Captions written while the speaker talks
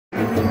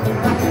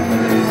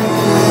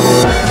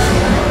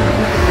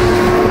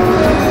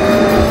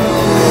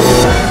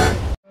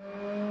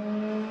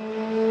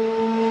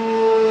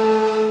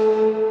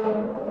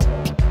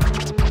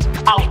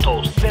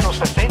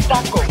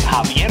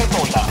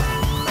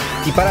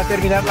Y para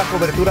terminar la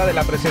cobertura de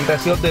la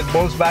presentación del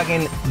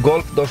Volkswagen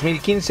Golf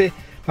 2015,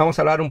 vamos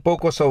a hablar un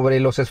poco sobre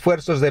los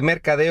esfuerzos de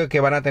mercadeo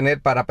que van a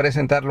tener para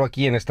presentarlo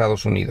aquí en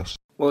Estados Unidos.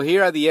 Well,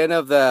 here at the end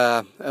of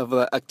the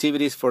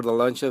activities for the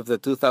launch of the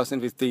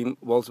 2015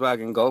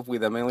 Volkswagen Golf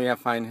with Amelia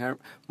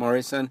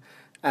Morrison.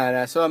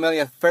 And so,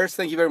 Amelia, first,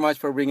 thank you very much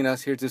for bringing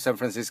us here to San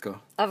Francisco.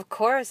 Of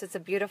course, it's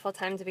a beautiful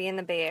time to be in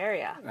the Bay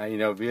Area. You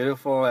know,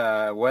 beautiful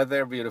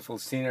weather, beautiful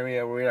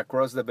scenery. We're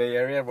across the Bay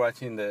Area,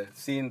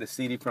 seeing the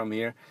city from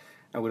here,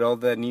 and with all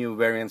the new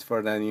variants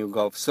for the new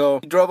Golf. So,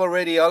 you drove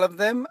already all of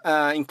them,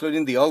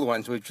 including the old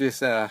ones, which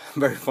is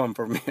very fun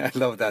for me. I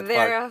love that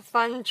They're part. a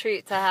fun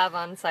treat to have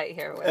on site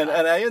here with And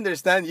I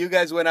understand you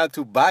guys went out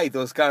to buy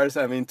those cars,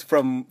 I mean,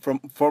 from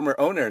former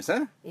owners,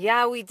 huh?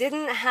 Yeah, we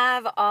didn't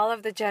have all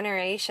of the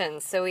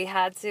generations, so we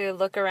had to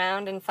look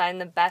around and find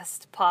the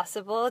best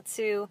possible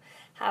to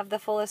have the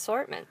full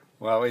assortment.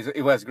 Well,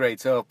 it was great.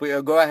 So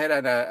go ahead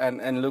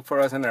and look for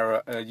us on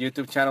our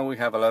YouTube channel. We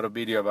have a lot of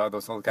video about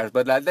those old cars.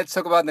 But let's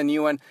talk about the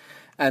new one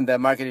and the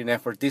marketing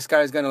effort. This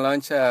car is going to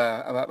launch,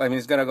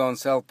 it's going to go on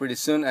sale pretty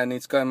soon, and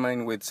it's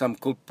coming with some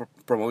cool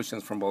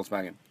promotions from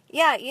Volkswagen.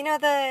 Yeah, you know,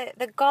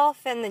 the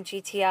Golf and the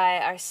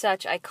GTI are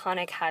such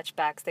iconic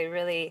hatchbacks. They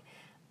really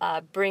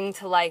bring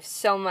to life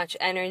so much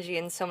energy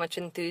and so much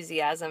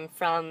enthusiasm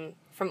from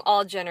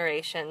all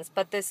generations,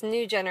 but this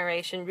new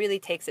generation really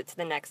takes it to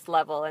the next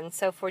level. And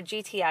so for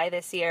GTI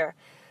this year,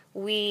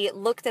 we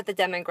looked at the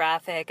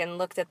demographic and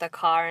looked at the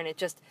car, and it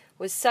just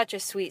was such a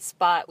sweet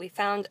spot. We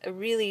found a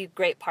really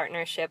great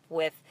partnership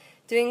with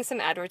doing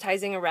some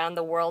advertising around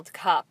the World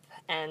Cup,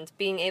 and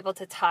being able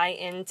to tie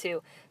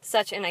into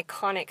such an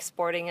iconic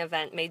sporting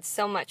event made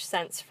so much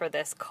sense for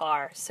this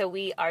car. So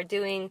we are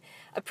doing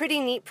a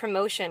pretty neat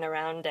promotion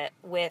around it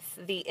with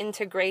the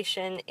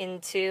integration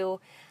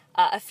into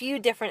a few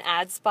different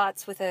ad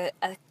spots with a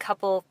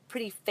couple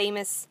pretty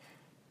famous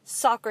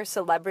soccer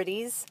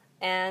celebrities,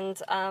 and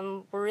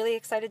we're really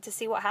excited to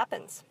see what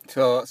happens.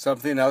 So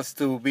something else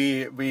to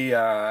be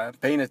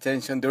paying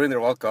attention during the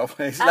World Cup.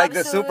 It's like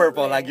the Super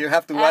Bowl, like you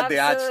have to watch the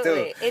ads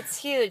too. It's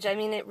huge. I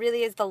mean, it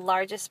really is the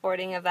largest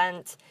sporting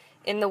event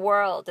in the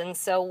world, and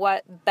so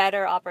what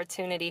better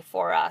opportunity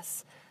for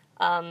us?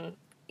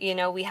 You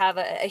know, we have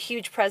a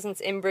huge presence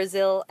in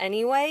Brazil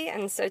anyway,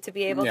 and so to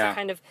be able to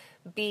kind of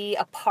be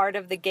a part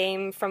of the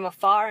game from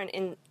afar and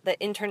in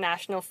the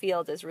international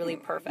field is really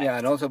perfect. Yeah,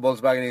 and also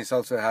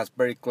Volkswagen has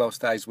very close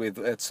ties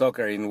with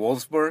soccer in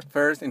Wolfsburg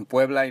first, in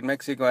Puebla, in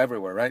Mexico,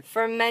 everywhere, right?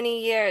 For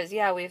many years,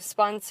 yeah, we've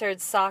sponsored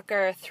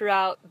soccer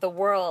throughout the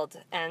world,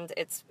 and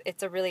it's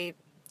a really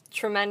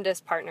tremendous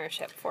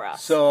partnership for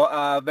us. So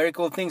very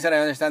cool things, and I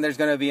understand there's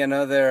going to be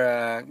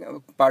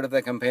another part of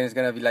the campaign is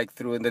going to be like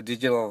through in the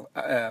digital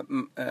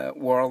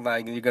world,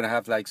 like you're going to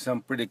have like some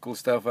pretty cool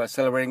stuff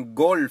celebrating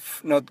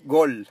golf, not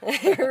goal.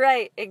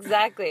 Right,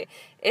 exactly.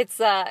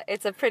 It's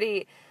a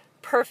pretty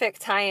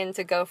perfect tie-in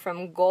to go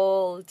from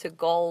goal to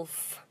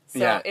golf.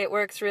 So it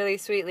works really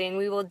sweetly, and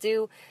we will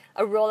do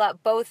a rollout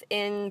both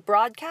in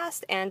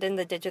broadcast and in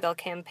the digital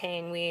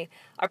campaign. We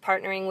are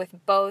partnering with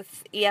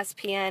both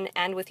ESPN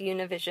and with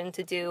Univision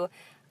to do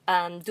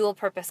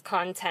dual-purpose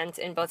content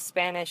in both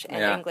Spanish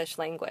and English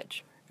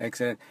language.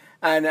 Excellent.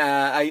 And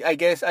I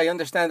guess I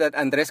understand that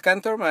Andres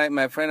Cantor,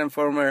 my friend and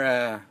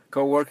former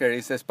co-worker,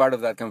 is as part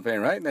of that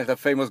campaign, right? There's a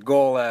famous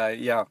goal,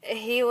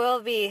 He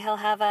will be. He'll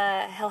have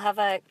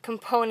a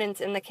component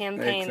in the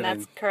campaign. Excellent.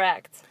 That's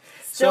correct.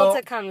 Still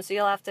to come, so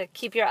you'll have to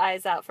keep your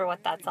eyes out for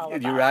what that's all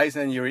about. Your eyes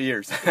and your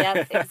ears.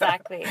 Yep,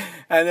 exactly.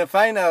 And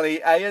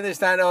finally, I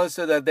understand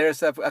also that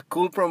there's a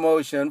cool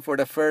promotion for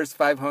the first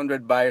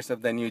 500 buyers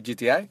of the new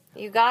GTI.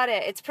 You got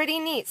it. It's pretty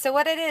neat. So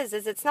what it is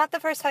it's not the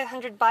first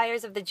 500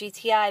 buyers of the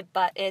GTI,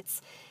 but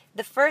it's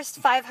the first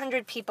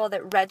 500 people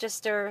that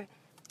register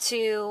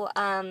to,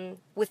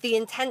 with the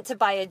intent to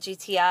buy a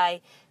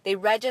GTI. They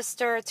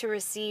register to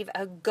receive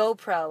a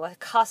GoPro, a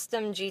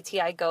custom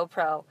GTI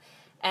GoPro.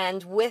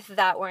 And with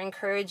that, we're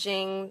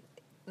encouraging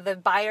the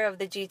buyer of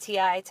the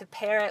GTI to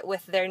pair it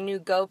with their new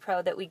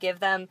GoPro that we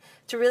give them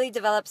to really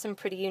develop some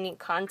pretty unique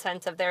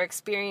content of their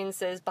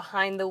experiences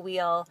behind the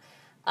wheel,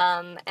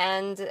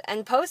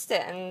 and post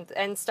it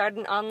and start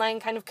an online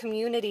kind of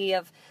community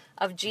of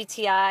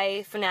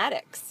GTI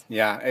fanatics.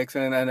 Yeah,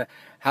 excellent. And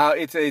how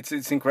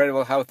it's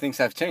incredible how things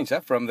have changed,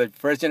 huh? From the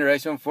first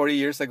generation 40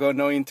 years ago,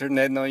 no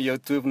internet, no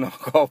YouTube, no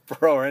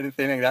GoPro or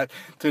anything like that,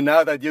 to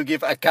now that you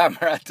give a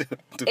camera to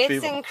people.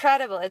 It's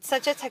incredible. It's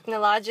such a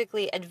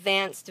technologically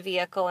advanced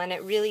vehicle, and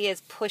it really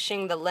is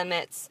pushing the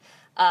limits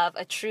of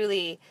a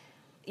truly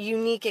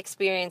unique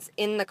experience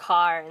in the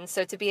car. And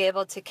so to be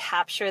able to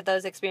capture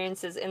those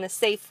experiences in a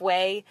safe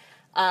way,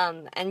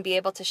 and be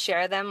able to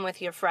share them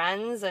with your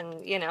friends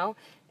and, you know,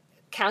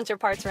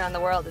 counterparts around the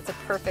world, it's a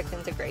perfect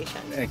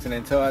integration.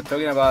 Excellent. So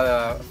talking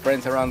about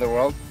friends around the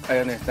world, I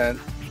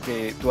understand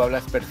que tú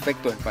hablas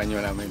perfecto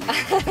español, Amelia.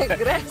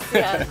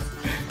 Gracias.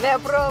 Me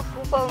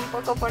preocupo un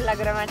poco por la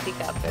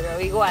gramática, pero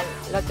igual,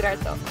 lo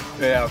trato.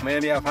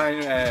 Amelia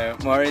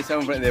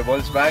Morrison de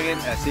Volkswagen,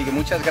 así que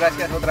muchas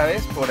gracias otra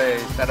vez por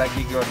estar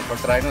aquí, por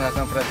traernos a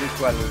San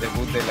Francisco al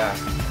debut de la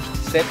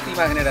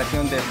séptima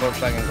generación del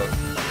Volkswagen Golf.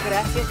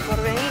 Gracias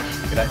por venir.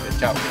 Gracias,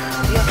 chao.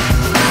 Adiós.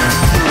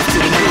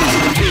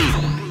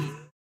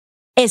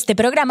 Este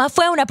programa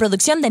fue una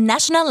producción de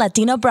National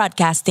Latino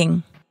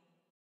Broadcasting.